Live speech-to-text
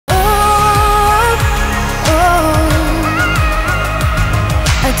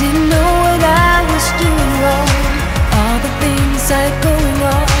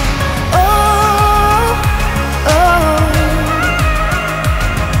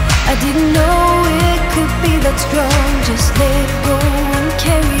that's grown, just let it go and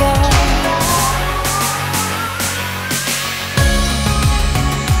carry on.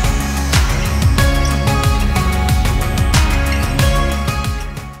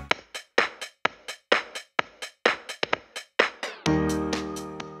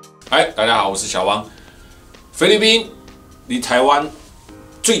 Hi， 大家好，我是小王。菲律宾离台湾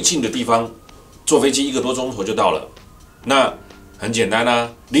最近的地方，坐飞机1个多钟头就到了。那很简单啊，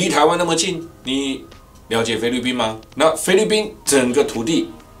离台湾那么近，你了解菲律宾吗？那菲律宾整个土地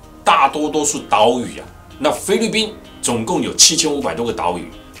大多都是岛屿啊。那菲律宾总共有7500多个岛屿，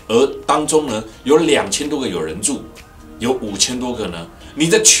而当中呢有2000多个有人住，有5000多个呢，你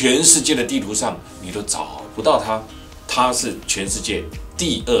在全世界的地图上你都找不到它。它是全世界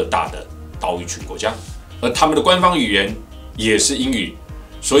第2大的岛屿群国家，而他们的官方语言也是英语，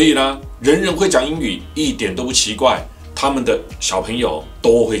所以呢，人人会讲英语一点都不奇怪。他们的小朋友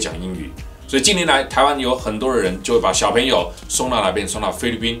都会讲英语，所以近年来台湾有很多的人就会把小朋友送到哪边？送到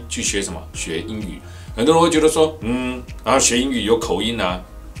菲律宾去学什么？学英语。很多人会觉得说，然后学英语有口音啊，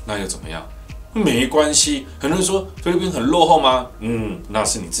那又怎么样？没关系。很多人说菲律宾很落后吗？那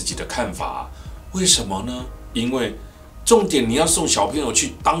是你自己的看法啊。为什么呢？因为重点你要送小朋友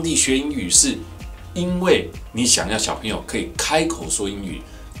去当地学英语，是因为你想要小朋友可以开口说英语，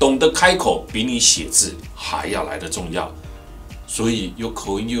懂得开口比你写字还要来得重要。所以有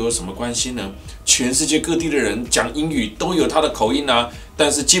口音又有什么关系呢？全世界各地的人讲英语都有他的口音啊，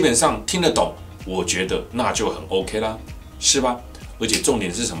但是基本上听得懂，我觉得那就很 OK 啦，是吧？而且重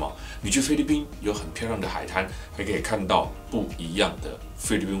点是什么？你去菲律宾有很漂亮的海滩，还可以看到不一样的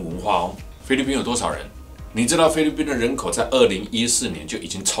菲律宾文化哦。菲律宾有多少人？你知道菲律宾的人口在2014年就已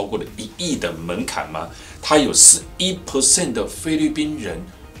经超过了1亿的门槛吗？它有11% 的菲律宾人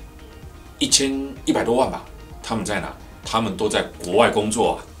，1100多万吧，他们在哪？他们都在国外工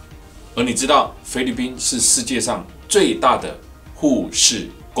作啊。而你知道菲律宾是世界上最大的护士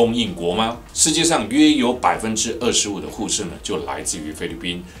供应国吗？世界上约有25%的护士呢，就来自于菲律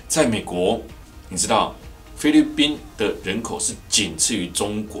宾。在美国，你知道菲律宾的人口是仅次于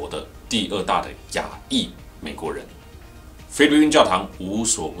中国的第2大的亚裔美国人。菲律宾教堂无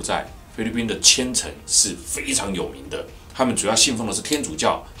所不在，菲律宾的虔诚是非常有名的，他们主要信奉的是天主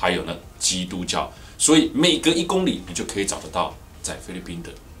教，还有呢基督教，所以每隔1公里你就可以找得到在菲律宾的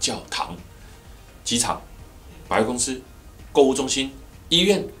教堂、机场、百货公司、购物中心、医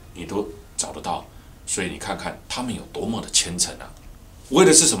院，你都找得到。所以你看看他们有多么的虔诚啊！为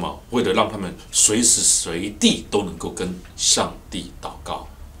的是什么？为了让他们随时随地都能够跟上帝祷告。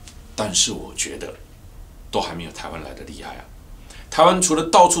但是我觉得都还没有台湾来的厉害啊！台湾除了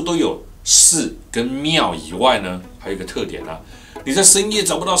到处都有寺跟庙以外呢，还有一个特点啊，你在深夜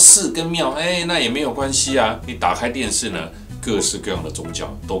找不到寺跟庙，那也没有关系啊。你打开电视呢，各式各样的宗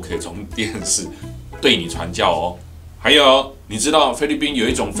教都可以从电视对你传教哦。还有，你知道菲律宾有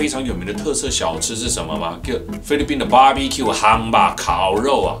一种非常有名的特色小吃是什么吗？叫菲律宾的 barbecue 夯吧烤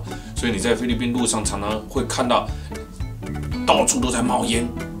肉啊。所以你在菲律宾路上常常会看到到处都在冒烟。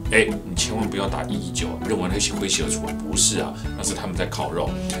你千万不要打119，认为那些会射出来，不是啊，那是他们在烤肉，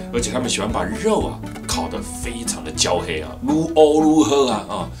而且他们喜欢把肉啊烤得非常的焦黑啊，如欧如喝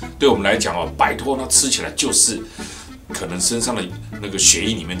啊对我们来讲拜托，那吃起来就是可能身上的那个血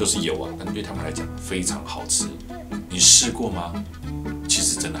液里面都是油啊，但对他们来讲非常好吃。你试过吗？其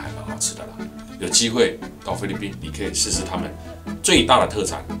实真的还蛮好吃的啦。有机会到菲律宾，你可以试试他们最大的特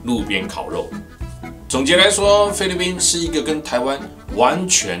产——路边烤肉。总结来说，菲律宾是一个跟台湾完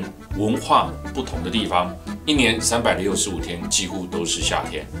全文化不同的地方。1年365天几乎都是夏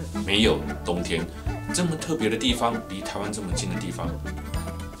天，没有冬天。这么特别的地方，离台湾这么近的地方，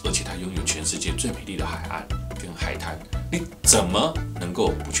而且它拥有全世界最美丽的海岸跟海滩，你怎么能够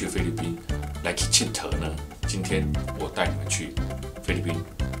不去菲律宾来去佚佗呢？今天我带你们去菲律宾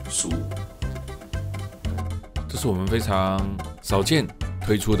宿务。这是我们非常少见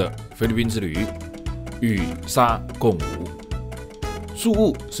推出的菲律宾之旅。与沙共舞，宿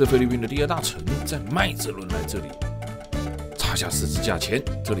务是菲律宾的第2大城，在麦哲伦来这里插下十字架前，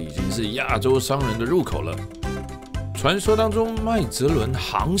这里已经是亚洲商人的入口了。传说当中，麦哲伦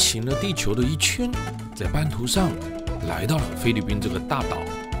航行了地球的1圈，在半途上来到了菲律宾这个大岛，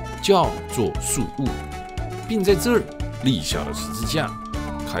叫做宿务，并在这儿立下了十字架，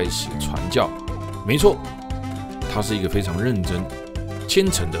开始传教。没错，他是一个非常认真、虔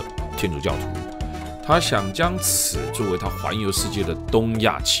诚的天主教徒。他想将此作为他环游世界的东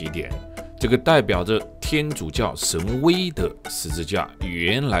亚起点，这个代表着天主教神威的十字架，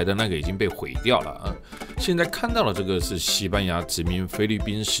原来的那个已经被毁掉了啊！现在看到的这个是西班牙殖民菲律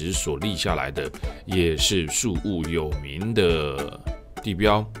宾时所立下来的，也是宿务有名的地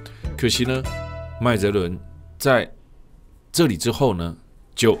标。可惜呢，麦哲伦在这里之后呢，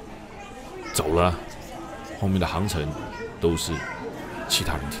就走了，后面的航程都是其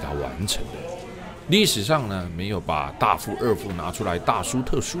他人替他完成的。历史上呢，没有把大夫、二夫拿出来大书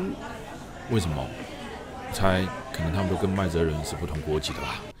特书，为什么？我猜可能他们都跟麦哲伦是不同国籍的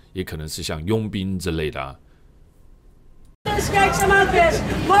吧，也可能是像佣兵之类的啊。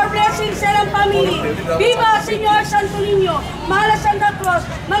More blessings sa ilang family. Viva Señor Santo Niño, Mahal Santa Claus,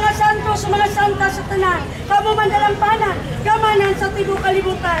 mga santos, mga santa sa tanan, kamumandalampanan, kamanan sa tibuok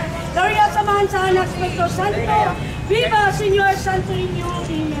kalibutan. Gloria samahan sa anak Espiritu Santo. Viva Señor Santo Niño.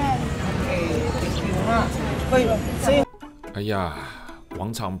 Amen. 哎呀，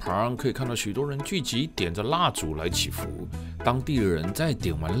广场旁可以看到许多人聚集，点着蜡烛来祈福。当地的人在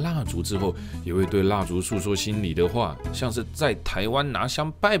点完蜡烛之后，也会对蜡烛诉说心里的话，像是在台湾拿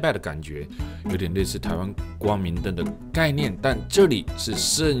香拜拜的感觉，有点类似台湾光明灯的概念。但这里是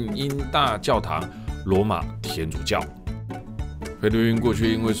圣婴大教堂，罗马天主教。菲律宾过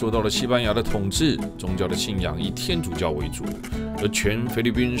去因为受到了西班牙的统治，宗教的信仰以天主教为主，而全菲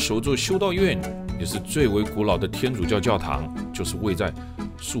律宾首座修道院，也是最为古老的天主教教堂，就是位在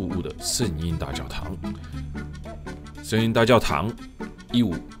宿务的圣婴大教堂。圣婴大教堂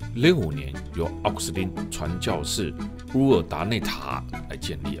1565年由奥古斯丁传教士乌尔达内塔来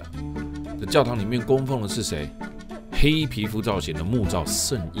建立啊。这教堂里面供奉的是谁？黑皮肤造型的木造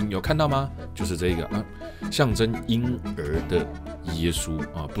圣婴，有看到吗？就是这个啊，象征婴儿的耶稣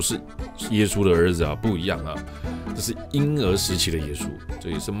啊，不是耶稣的儿子啊，不一样啊，这是婴儿时期的耶稣。这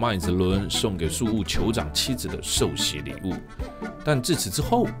也是麦哲伦送给宿务酋长妻子的受洗礼物。但自此之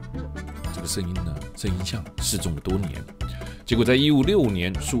后，这个圣婴像失踪了多年。结果在1565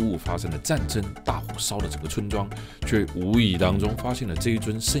年，宿务发生了战争，大火烧了整个村庄，却无意当中发现了这一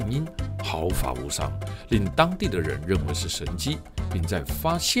尊圣婴，毫发无伤，令当地的人认为是神迹，并在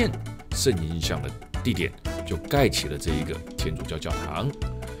发现圣婴像的地点就盖起了这一个天主教教堂。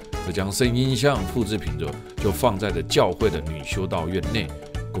这将圣婴像复制品就放在了教会的女修道院内，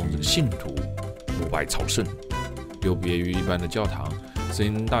供着信徒膜拜朝圣。有别于一般的教堂，圣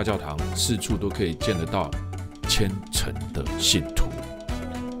婴大教堂四处都可以见得到虔诚的信徒。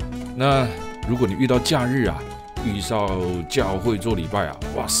那如果你遇到假日啊，遇到教会做礼拜啊，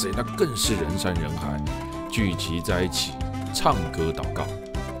哇塞，那更是人山人海，聚集在一起唱歌祷告。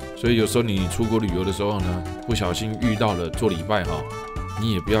所以有时候你出国旅游的时候呢，不小心遇到了做礼拜哈，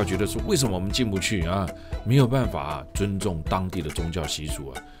你也不要觉得说为什么我们进不去啊，没有办法啊，尊重当地的宗教习俗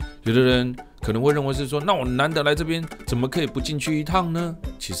啊。有的人可能会认为是说，那我难得来这边，怎么可以不进去一趟呢？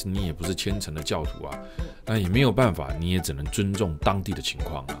其实你也不是虔诚的教徒啊，那也没有办法，你也只能尊重当地的情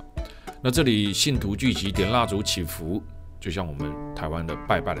况啊。那这里信徒聚集点蜡烛祈福，就像我们台湾的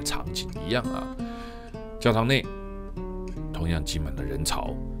拜拜的场景一样啊。教堂内同样挤满了人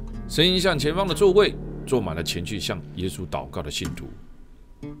潮，圣婴像前方的座位坐满了前去向耶稣祷告的信徒。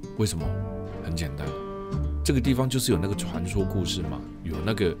为什么？很简单，这个地方就是有那个传说故事嘛，有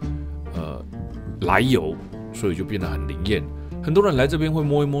那个来由，所以就变得很灵验。很多人来这边会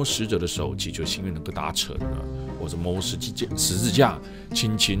摸一摸死者的手，祈求心愿能够达成啊，或者摸十字架，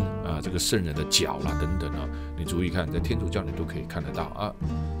亲亲啊这个圣人的脚啦等等啊。你注意看，在天主教你都可以看得到啊。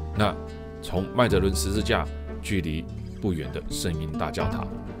那从麦哲伦十字架距离不远的圣婴大教堂，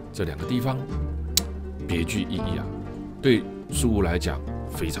这两个地方别具意义啊，对宿务来讲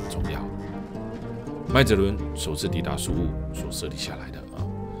非常重要。麦哲伦首次抵达宿务所设立下来的啊。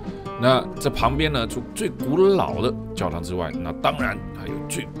那这旁边呢，除最古老的教堂之外，那当然还有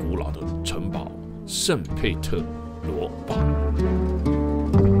最古老的城堡圣佩特罗堡。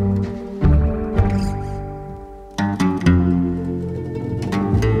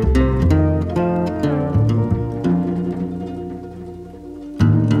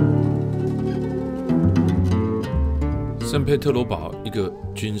圣佩特罗堡，一个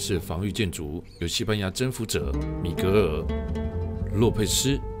军事防御建筑，由西班牙征服者米格尔、洛佩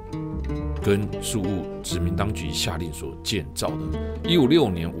斯跟宿务殖民当局下令所建造的。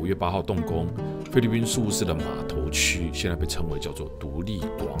1566年5月8号动工，菲律宾宿务市的码头区现在被称为叫做独立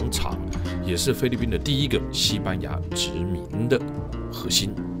广场，也是菲律宾的第一个西班牙殖民的核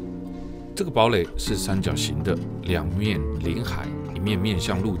心。这个堡垒是三角形的，两面临海，一面面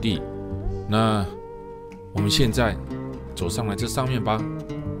向陆地。那我们现在走上来这上面吧。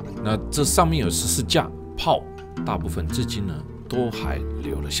那这上面有14架炮，大部分至今呢都还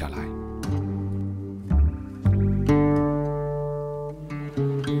留了下来。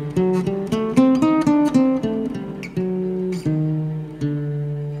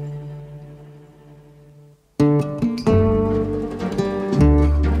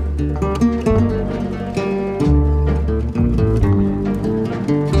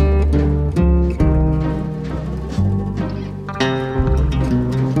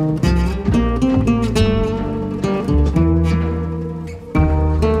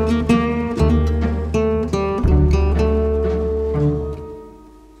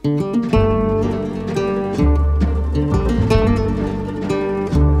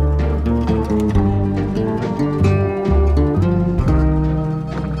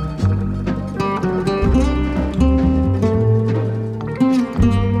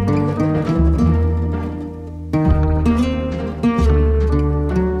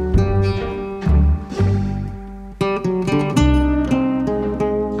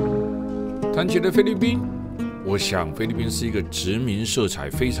了菲律宾，我想菲律宾是一个殖民色彩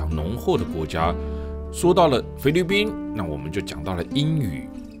非常浓厚的国家。说到了菲律宾，那我们就讲到了英语。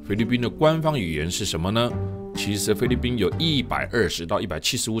菲律宾的官方语言是什么呢？其实菲律宾有120到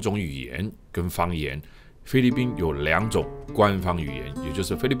175种语言跟方言。菲律宾有2种官方语言，也就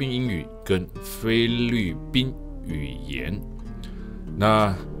是菲律宾英语跟菲律宾语言。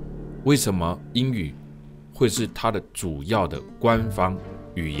那为什么英语会是它的主要的官方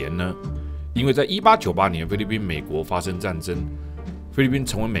语言呢？因为在1898年，菲律宾美国发生战争，菲律宾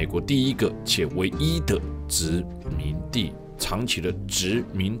成为美国第一个且唯一的殖民地，长期的殖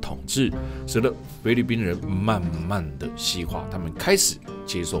民统治使得菲律宾人慢慢的西化，他们开始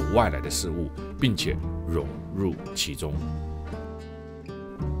接受外来的事物，并且融入其中。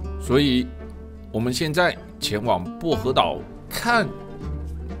所以我们现在前往薄荷岛看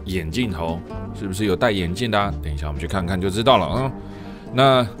眼镜头，是不是有戴眼镜的啊？等一下我们去看看就知道了啊。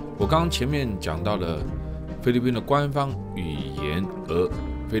那我刚刚前面讲到了菲律宾的官方语言，而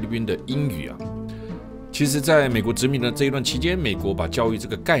菲律宾的英语啊，其实在美国殖民的这一段期间，美国把教育这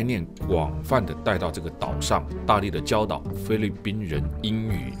个概念广泛的带到这个岛上，大力的教导菲律宾人英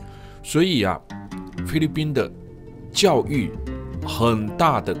语。所以啊，菲律宾的教育很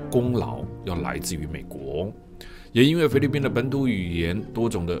大的功劳要来自于美国，也因为菲律宾的本土语言多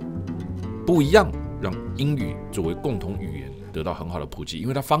种的不一样，让英语作为共同语言得到很好的普及，因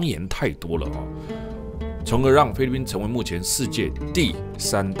为它方言太多了从而让菲律宾成为目前世界第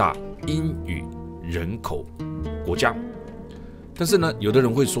3大英语人口国家。但是呢，有的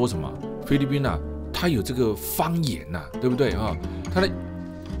人会说什么菲律宾啊，它有这个方言啊，对不对啊？它的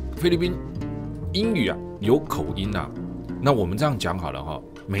菲律宾英语啊有口音啊。那我们这样讲好了哈，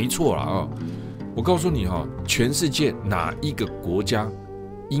没错啦啊。我告诉你哈，全世界哪一个国家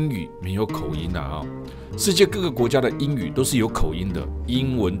英语没有口音啊？世界各个国家的英语都是有口音的。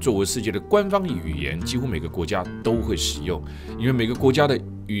英文作为世界的官方语言，几乎每个国家都会使用，因为每个国家的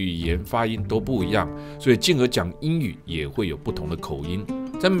语言发音都不一样，所以进而讲英语也会有不同的口音。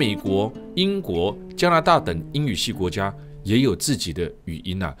在美国、英国、加拿大等英语系国家也有自己的语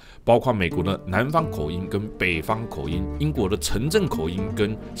音啊，包括美国的南方口音跟北方口音，英国的城镇口音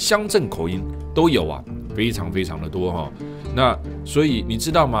跟乡镇口音都有啊，非常非常的多哈。那所以你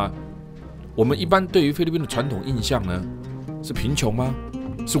知道吗？我们一般对于菲律宾的传统印象呢，是贫穷吗？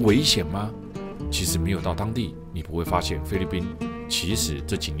是危险吗？其实没有到当地，你不会发现菲律宾其实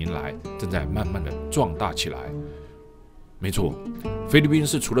这几年来正在慢慢的壮大起来。没错，菲律宾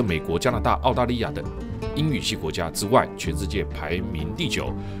是除了美国、加拿大、澳大利亚的英语系国家之外，全世界排名第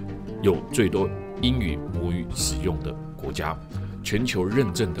9，有最多英语母语使用的国家，全球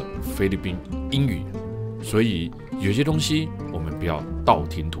认证的菲律宾英语。所以有些东西我们不要道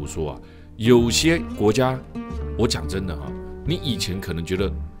听途说啊。有些国家，我讲真的哈，你以前可能觉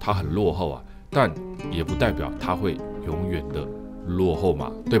得它很落后啊，但也不代表它会永远的落后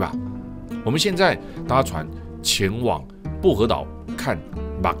嘛，对吧？我们现在搭船前往薄荷岛看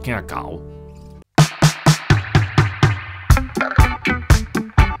马加岛。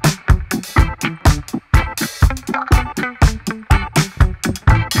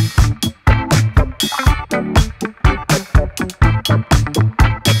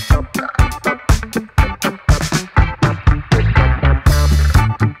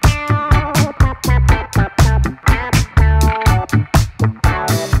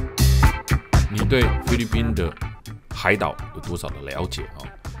对菲律宾的海岛有多少的了解啊？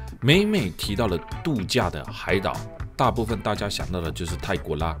每提到了度假的海岛，大部分大家想到的就是泰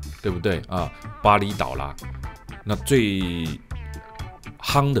国啦，对不对啊？巴厘岛啦，那最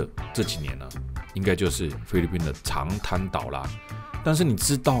夯的这几年呢，应该就是菲律宾的长滩岛啦。但是你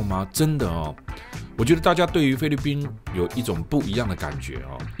知道吗？真的我觉得大家对于菲律宾有一种不一样的感觉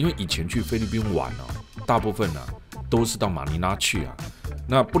因为以前去菲律宾玩大部分都是到马尼拉去啊。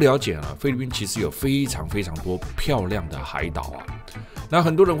那不了解菲律宾其实有非常非常多漂亮的海岛啊。那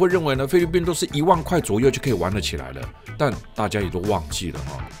很多人会认为呢，菲律宾都是1万块左右就可以玩得起来了，但大家也都忘记了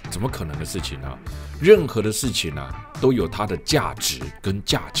怎么可能的事情呢？任何的事情都有它的价值跟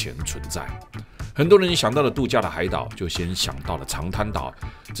价钱存在。很多人想到了度假的海岛，就先想到了长滩岛，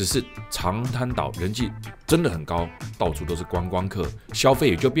只是长滩岛人气真的很高，到处都是观光客，消费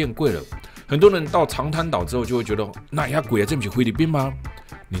也就变贵了。很多人到长滩岛之后就会觉得，那呀贵啊，这不是菲律宾吗？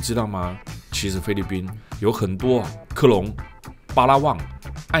你知道吗？其实菲律宾有很多科隆、巴拉望、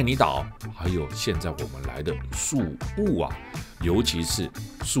爱尼岛，还有现在我们来的宿务啊，尤其是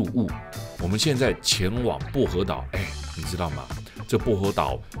宿务。我们现在前往薄荷岛，你知道吗？这薄荷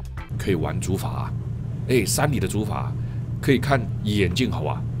岛可以玩竹筏山里的竹筏，可以看眼镜猴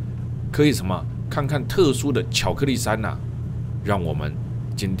啊，可以什么看看特殊的巧克力山让我们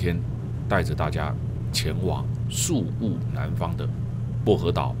今天带着大家前往宿务南方的薄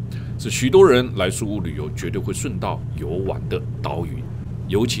荷岛，是许多人来宿务旅游绝对会顺道游玩的岛屿。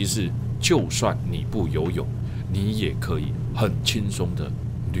尤其是就算你不游泳，你也可以很轻松的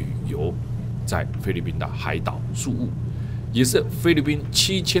旅游在菲律宾的海岛宿务，也是菲律宾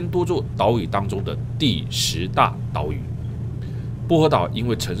7000多座岛屿当中的第10大岛屿。薄荷岛因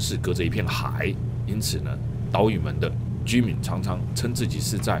为城市隔着一片海，因此呢，岛屿们的居民常常称自己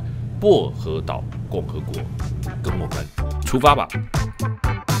是在薄荷岛共和国。跟我们出发吧！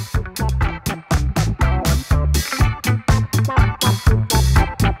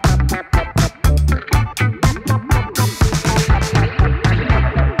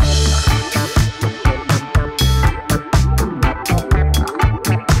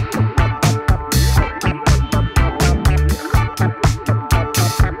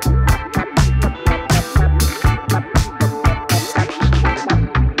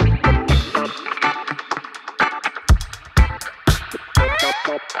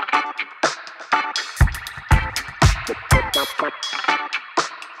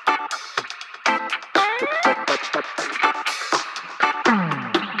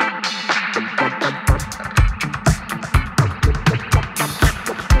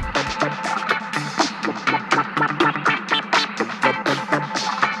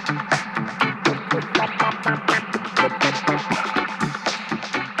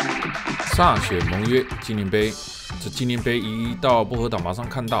歃血盟约纪念碑，这纪念碑一到薄荷岛，马上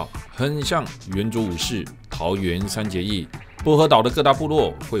看到很像圆桌武士、桃园三结义。薄荷岛的各大部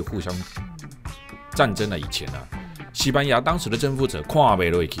落会互相战争以前西班牙当时的征服者看不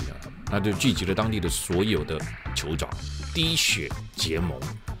下去那就聚集了当地的所有的酋长，滴血结盟。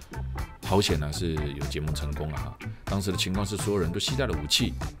好险是有结盟成功当时的情况是，所有人都携带了武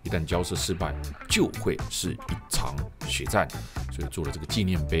器，一旦交涉失败，就会是一场血战，所以做了这个纪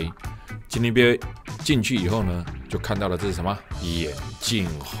念碑。纪念碑进去以后呢，就看到了这是什么眼镜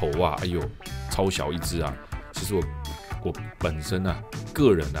猴哎呦，超小一只其实我本身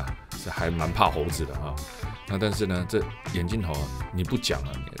个人是还蛮怕猴子的那但是呢，这眼镜猴你不讲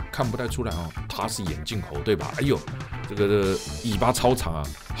你看不太出来它是眼镜猴对吧？哎呦，这个尾巴超长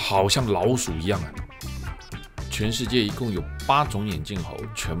好像老鼠一样全世界一共有8种眼镜猴，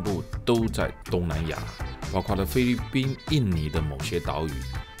全部都在东南亚，包括了菲律宾、印尼的某些岛屿。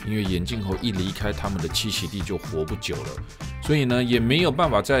因为眼镜猴一离开他们的栖息地就活不久了，所以呢也没有办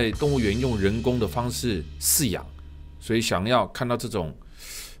法在动物园用人工的方式饲养，所以想要看到这种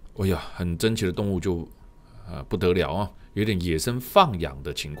很珍奇的动物就不得了有点野生放养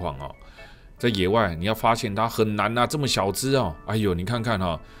的情况在野外你要发现它很难这么小只哎呦，你看看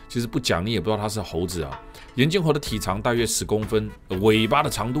其实不讲你也不知道它是猴子眼镜猴的体长大约10公分，尾巴的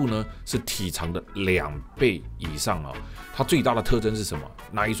长度呢是体长的2倍以上它最大的特征是什么？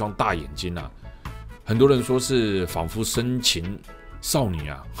那一双大眼睛很多人说是仿佛深情少女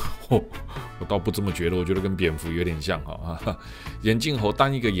我倒不这么觉得，我觉得跟蝙蝠有点像眼镜猴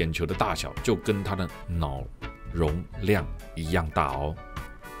单一个眼球的大小就跟它的脑容量一样大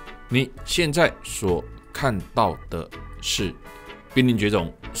你现在所看到的是濒临绝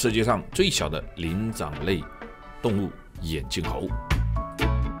种、世界上最小的灵长类动物眼镜猴。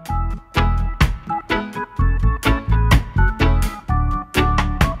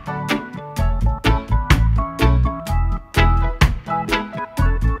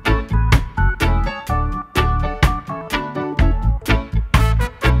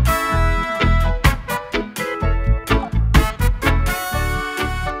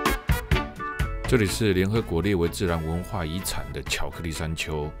这里是联合国列为自然文化遗产的巧克力山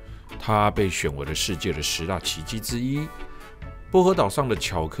丘，它被选为了世界的10大奇迹之一。薄荷岛上的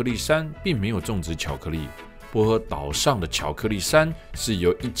巧克力山并没有种植巧克力，薄荷岛上的巧克力山是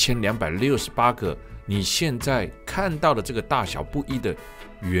由1268个你现在看到的这个大小不一的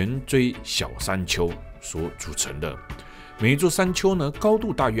圆锥小山丘所组成的。每一座山丘呢，高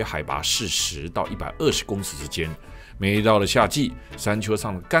度大约海拔40到120公尺之间。每到了夏季，山丘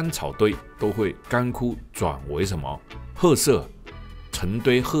上的干草堆都会干枯，转为什么褐色？成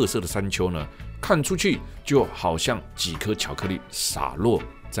堆褐色的山丘呢，看出去就好像几颗巧克力洒落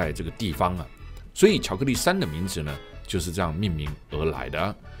在这个地方所以巧克力山的名字呢，就是这样命名而来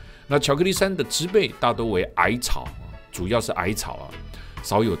的那巧克力山的植被大多为矮草，主要是矮草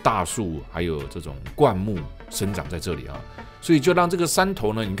少有大树，还有这种灌木生长在这里所以就让这个山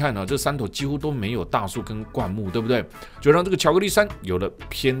头呢，你看这山头几乎都没有大树跟灌木，对不对？就让这个巧克力山有了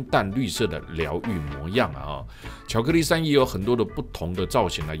偏淡绿色的疗愈模样巧克力山也有很多的不同的造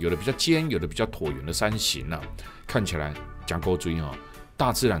型有的比较尖，有的比较椭圆的山形看起来讲够注意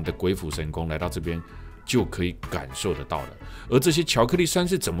大自然的鬼斧神工来到这边，就可以感受得到了。而这些巧克力山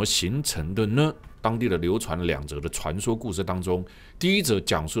是怎么形成的呢？当地的流传2则的传说故事当中，第一则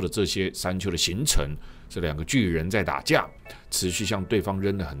讲述了这些山丘的形成，这2个巨人在打架，持续向对方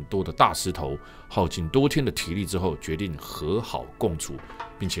扔了很多的大石头，耗尽多天的体力之后，决定和好共处，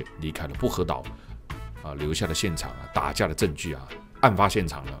并且离开了薄荷岛，留下了现场打架的证据案发现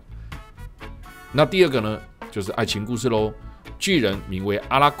场了。那第2个呢，就是爱情故事喽。巨人名为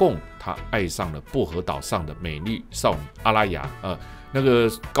阿拉贡，他爱上了薄荷岛上的美丽少女阿拉雅。那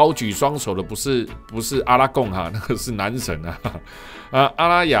个高举双手的不是阿拉贡那个是男神阿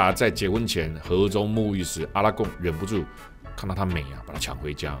拉雅在结婚前河中沐浴时，阿拉贡忍不住看到她美把她抢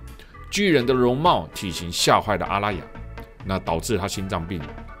回家。巨人的容貌体型吓坏了阿拉雅，那导致她心脏病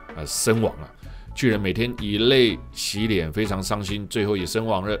身亡巨人每天以泪洗脸，非常伤心，最后也身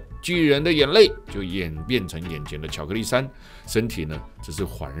亡了。巨人的眼泪就演变成眼前的巧克力山，身体呢只是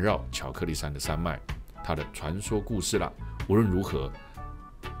环绕巧克力山的山脉，它的传说故事啦。无论如何，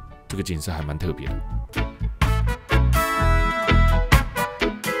这个景色还蛮特别的。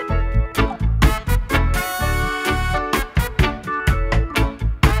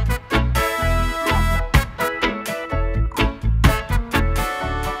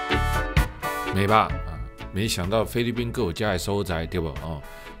美吧没想到菲律宾各有家的所在，对不？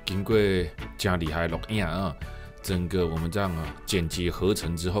经过真厉害的录影整个我们这样剪辑合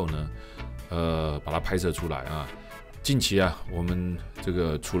成之后呢，把它拍摄出来近期我们这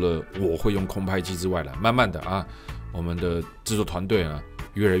个除了我会用空拍机之外慢慢的我们的制作团队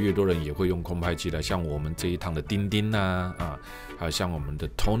越来越多人也会用空拍机来，像我们这一趟的丁丁还有像我们的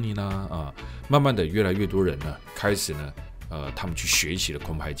Tony 慢慢的越来越多人呢开始呢他们去学习了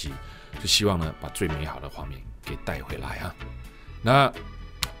空拍机，就希望呢把最美好的画面给带回来那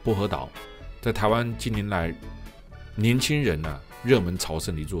薄荷岛在台湾近年来年轻人热门朝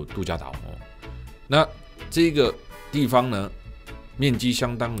圣的一座度假岛那这个地方呢面积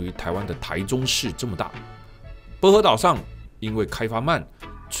相当于台湾的台中市这么大。薄荷岛上因为开发慢，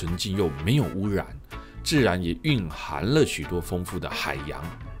纯净又没有污染，自然也蕴含了许多丰富的海洋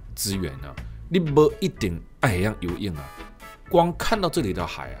资源你不一定爱海洋游泳光看到这里的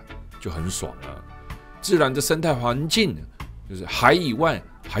海就很爽了。自然的生态环境就是海以外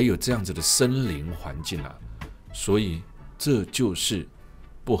还有这样子的森林环境所以这就是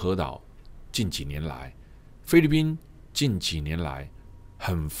薄荷岛近几年来菲律宾近几年来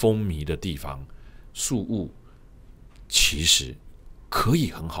很风靡的地方。宿雾其实可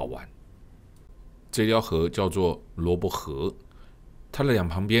以很好玩。这条河叫做罗伯河，它的2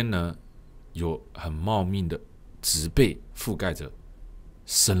旁边呢有很茂密的植被覆盖着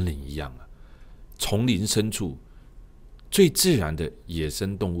森林一样丛林深处最自然的野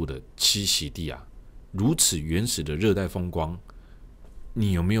生动物的栖息地如此原始的热带风光，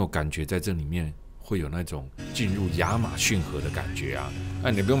你有没有感觉在这里面会有那种进入亚马逊河的感觉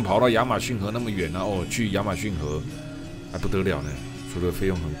你不用跑到亚马逊河那么远去亚马逊河还不得了呢。除了费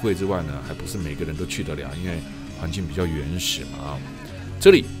用很贵之外呢，还不是每个人都去得了，因为环境比较原始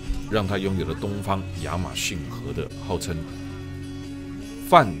这里让它拥有了东方亚马逊河的号称。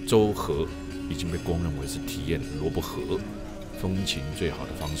泛舟河已经被公认为是体验罗伯河风情最好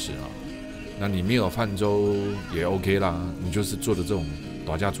的方式那你没有泛舟也 OK 啦，你就是坐着这种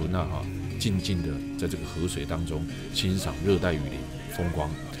大家船静静的在这个河水当中欣赏热带雨林风光，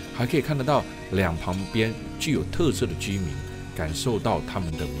还可以看得到2旁边具有特色的居民，感受到他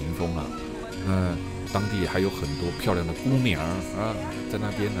们的民风当地还有很多漂亮的姑娘在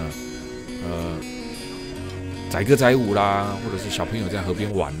那边呢载歌载舞啦，或者是小朋友在河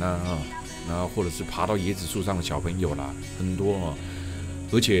边玩然后或者是爬到椰子树上的小朋友啦，很多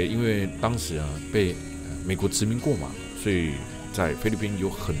而且因为当时被美国殖民过嘛，所以在菲律宾有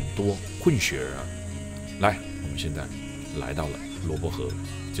很多混血儿来，我们现在来到了罗伯河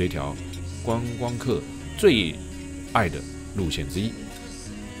这一条观光客最爱的路线之一。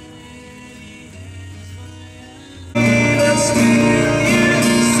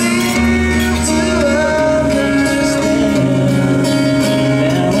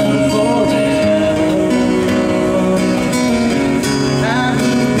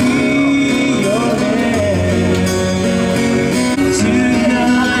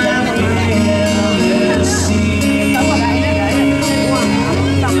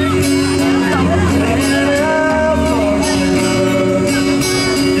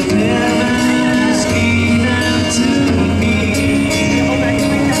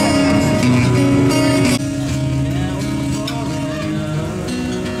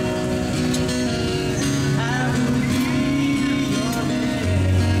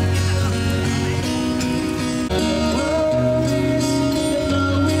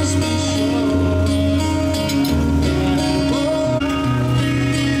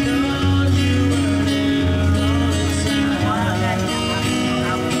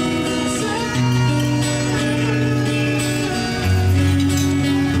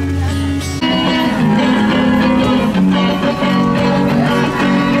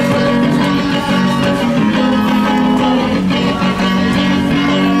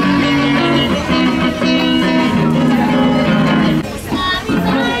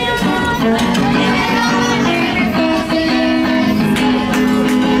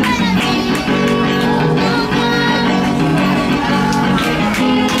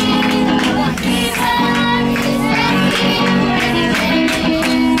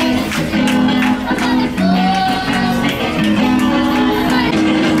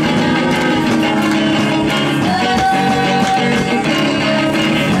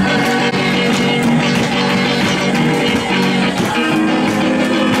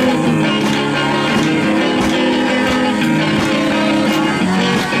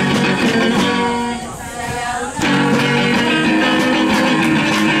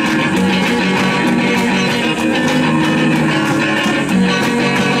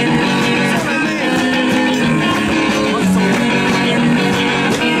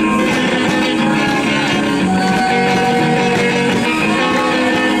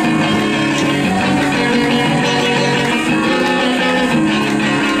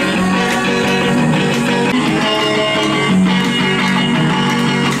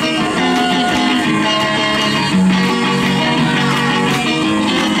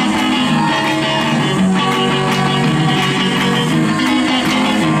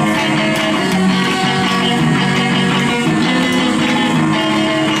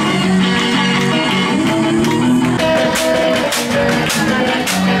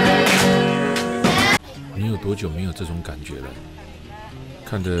多久没有这种感觉了？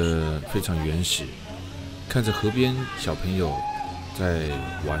看得非常原始，看着河边小朋友在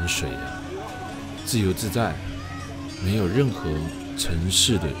玩水啊，自由自在，没有任何城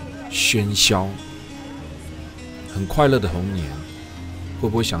市的喧嚣，很快乐的童年。会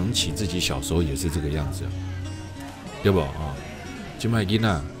不会想起自己小时候也是这个样子？对不啊？现在囡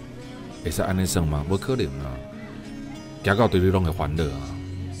仔会是安尼算吗？不可能啊！行到对对拢会欢乐啊，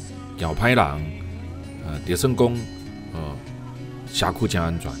行歹人就算讲社区真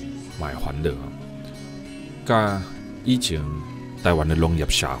安全，嘛会欢乐啊。甲以前台湾的农业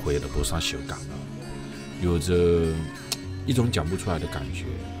社会就无啥相共啊，有着一种讲不出来的感觉。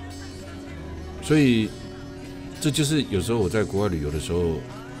所以这就是有时候我在国外旅游的时候，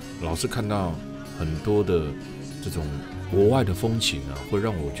老是看到很多的这种国外的风情啊，会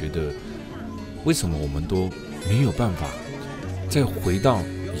让我觉得，为什么我们都没有办法再回到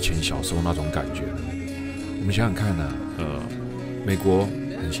以前小时候那种感觉呢？我们想想看啊，美国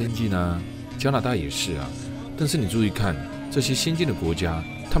很先进啊，加拿大也是啊，但是你注意看，这些先进的国家，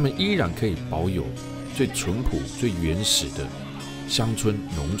他们依然可以保有最淳朴、最原始的乡村、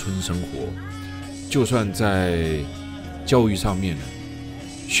农村生活。就算在教育上面呢，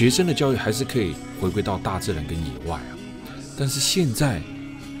学生的教育还是可以回归到大自然跟野外啊。但是现在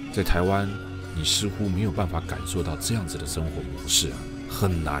在台湾，你似乎没有办法感受到这样子的生活模式啊，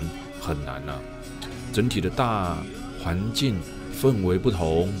很难很难啊。整体的大环境氛围不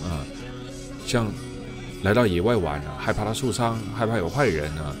同啊，像来到野外玩啊，害怕它受伤，害怕有坏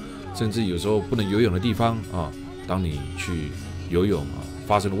人啊，甚至有时候不能游泳的地方啊，当你去游泳啊，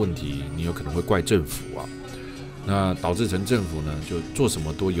发生了问题，你有可能会怪政府啊，那导致成政府呢，就做什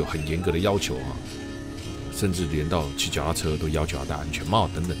么都有很严格的要求啊，甚至连到骑脚踏车都要求要戴安全帽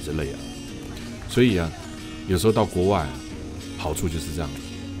等等之类啊。所以啊，有时候到国外，好处就是这样，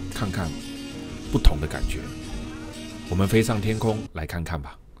看看不同的感觉。我们飞上天空来看看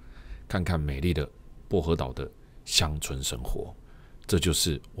吧，看看美丽的薄荷岛的乡村生活，这就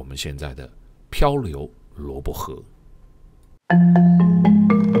是我们现在的漂流萝卜河。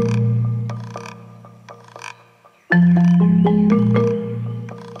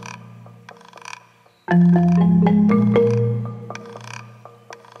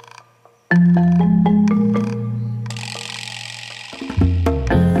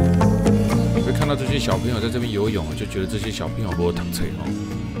会看到这些小朋友在这边游泳，就觉得这些小朋友没有读册哦。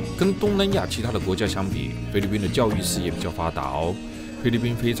跟东南亚其他的国家相比，菲律宾的教育事业比较发达哦。菲律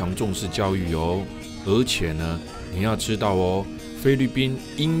宾非常重视教育哦，而且呢，你要知道哦，菲律宾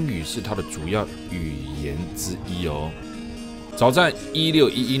英语是它的主要语言之一哦。早在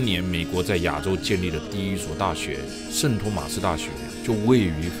1611年，美国在亚洲建立了第一所大学——圣托马斯大学，就位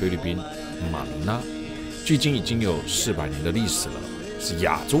于菲律宾马尼拉，距今已经有400年的历史了，是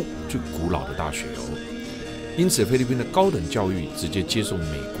亚洲最古老的大学哦。因此，菲律宾的高等教育直接接受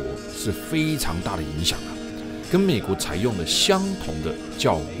美国是非常大的影响啊，跟美国采用了相同的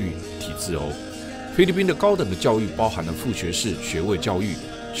教育体制哦。菲律宾的高等的教育包含了副学士学位教育、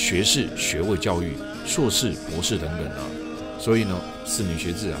学士学位教育、硕士、博士等等啊。所以呢，4年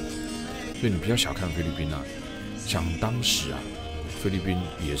学制啊，所以你不要小看菲律宾啊。想当时啊，菲律宾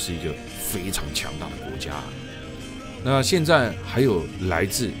也是一个非常强大的国家啊。那现在还有来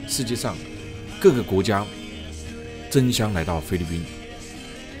自世界上各个国家争相来到菲律宾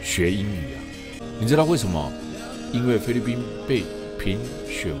学英语啊。你知道为什么？因为菲律宾被评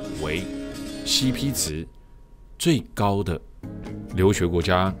选为CP 值最高的留学国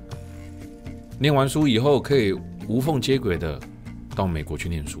家，念完书以后可以无缝接轨的到美国去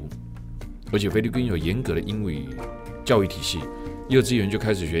念书，而且菲律宾有严格的英语教育体系，幼稚园就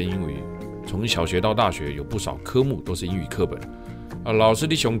开始学英语，从小学到大学有不少科目都是英语课本啊，老师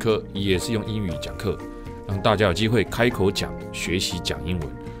的上课也是用英语讲课，让大家有机会开口讲、学习讲英文，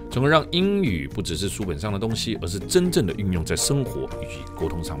从而让英语不只是书本上的东西，而是真正的运用在生活以及沟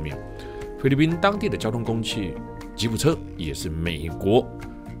通上面。菲律宾当地的交通工具吉普车也是美国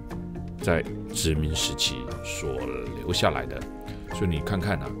在殖民时期所留下来的，所以你看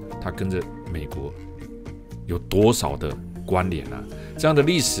看啊，它跟着美国有多少的关联啊？这样的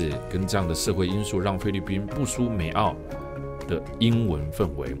历史跟这样的社会因素，让菲律宾不输美澳的英文氛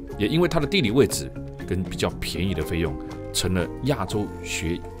围，也因为它的地理位置跟比较便宜的费用，成了亚洲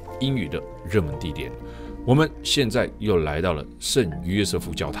学英语的热门地点。我们现在又来到了圣约瑟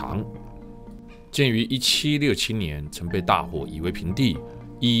夫教堂，建于1767年，曾被大火夷为平地。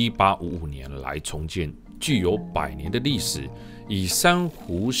1855年来重建，具有100年的历史，以珊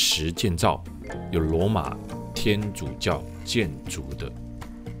瑚石建造，有罗马天主教建筑的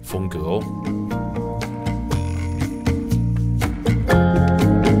风格哦。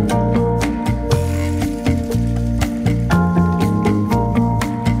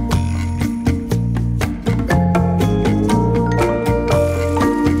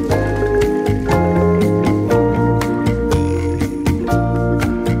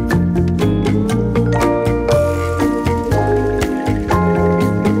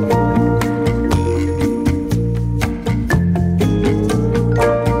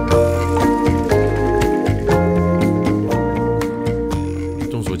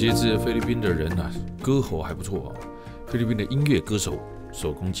截至菲律宾的人啊，歌喉还不错啊。菲律宾的音乐歌手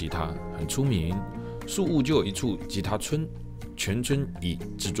手工吉他很出名，宿务就有一处吉他村，全村以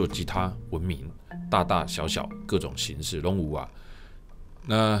制作吉他闻名，大大小小各种形式都有啊。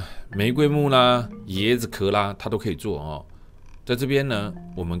那玫瑰木啦、椰子壳啦，它都可以做哦。在这边呢，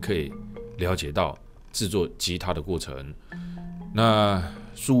我们可以了解到制作吉他的过程。那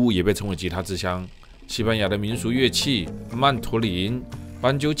宿务也被称为吉他之乡，西班牙的民俗乐器曼陀林、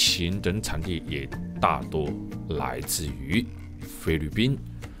斑鸠琴等产地也大多来自于菲律宾。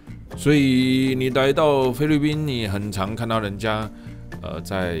所以你来到菲律宾，你很常看到人家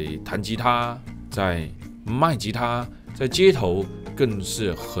在弹吉他，在卖吉他，在街头更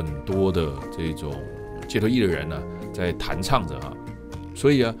是很多的这种街头艺人呢，在弹唱着啊。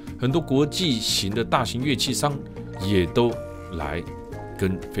所以啊，很多国际型的大型乐器商也都来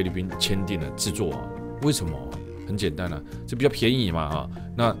跟菲律宾签订了制作啊。为什么？很简单啊，这比较便宜嘛哈。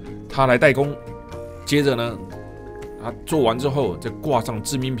那他来代工，接着呢，他做完之后再挂上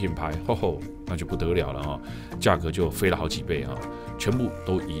知名品牌，那就不得了了啊，价格就飞了好几倍啊。全部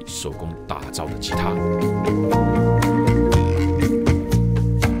都以手工打造的吉他。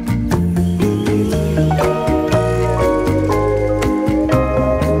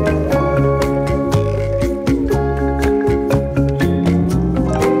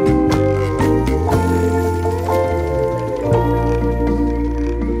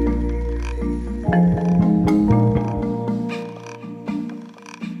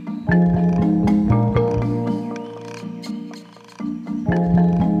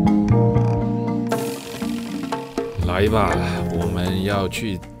来吧，我们要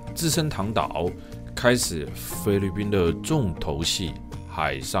去资生堂岛，开始菲律宾的重头戏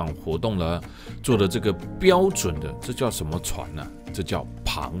海上活动了。做的这个标准的，这叫什么船呢？这叫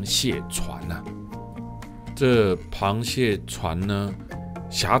螃蟹船啊。这螃蟹船呢，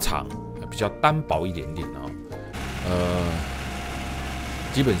狭长，比较单薄一点点啊。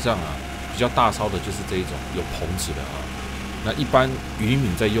基本上啊，比较大艘的就是这一种有棚子的啊。那一般渔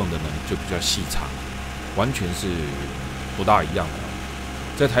民在用的呢，就比较细长。完全是不大一样的。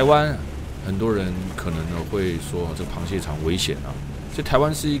在台湾，很多人可能会说这个螃蟹船危险啊。所以台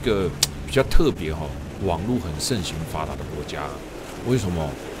湾是一个比较特别网络很盛行发达的国家。为什么？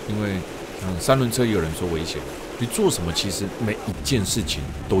因为三轮车也有人说危险。你做什么，其实每一件事情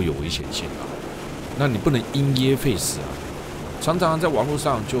都有危险性啊。那你不能因噎废食啊。常常在网络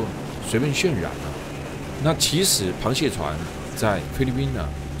上就随便渲染啊。那其实螃蟹船在菲律宾呢，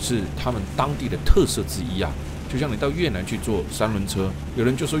是他们当地的特色之一啊，就像你到越南去坐三轮车，有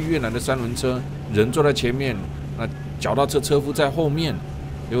人就说越南的三轮车人坐在前面，那脚踏车车夫在后面，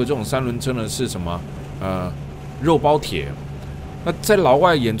因为这种三轮车呢是什么？肉包铁。那在老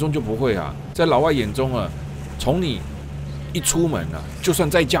外眼中就不会啊，在老外眼中啊，从你一出门啊，就算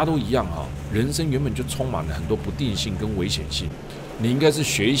在家都一样啊，人生原本就充满了很多不定性跟危险性，你应该是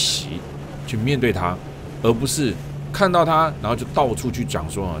学习去面对它，而不是看到它，然后就到处去讲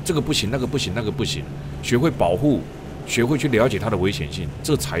说这个不行，那个不行，那个不行。学会保护，学会去了解它的危险性，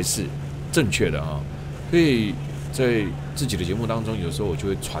这才是正确的啊。所以在自己的节目当中，有时候我就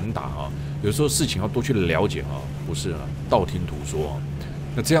会传达啊，有时候事情要多去了解啊，不是道听途说啊。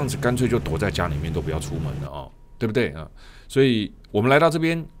那这样子干脆就躲在家里面，都不要出门了啊，对不对啊？所以我们来到这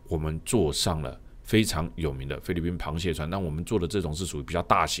边，我们坐上了非常有名的菲律宾螃蟹船，那我们做的这种是属于比较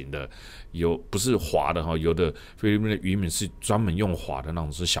大型的，不是划的哈，有的菲律宾的渔民是专门用划的那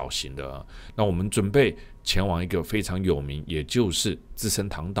种是小型的。那我们准备前往一个非常有名，也就是资生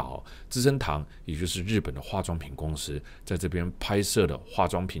堂岛。资生堂也就是日本的化妆品公司在这边拍摄的化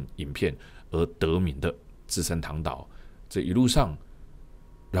妆品影片而得名的资生堂岛。这一路上，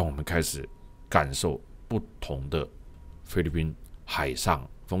让我们开始感受不同的菲律宾海上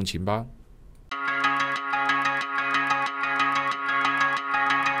风情吧。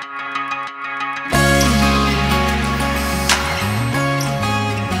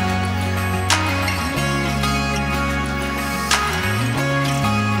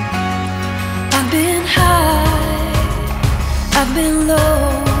I've been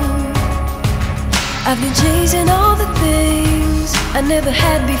low, I've been chasing all the things I never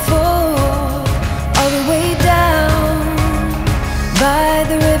had before. All the way down by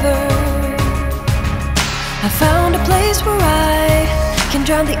the river, I found a place where I can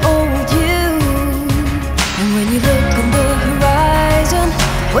drown the old you. And when you look on the horizon,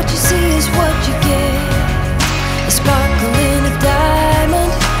 what you see is what you get. A sparkling of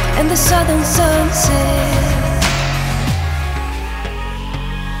diamond and the southern sunset.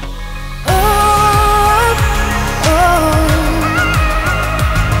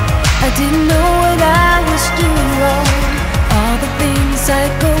 I didn't know what I was doing wrong. All the things I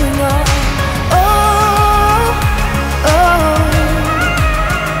go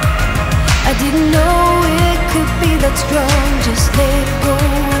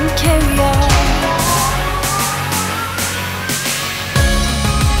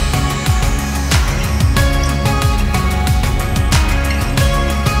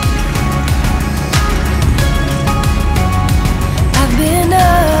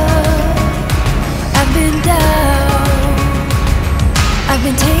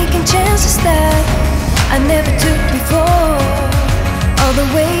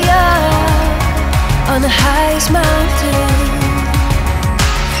this mountain,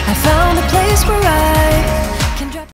 I found a place where I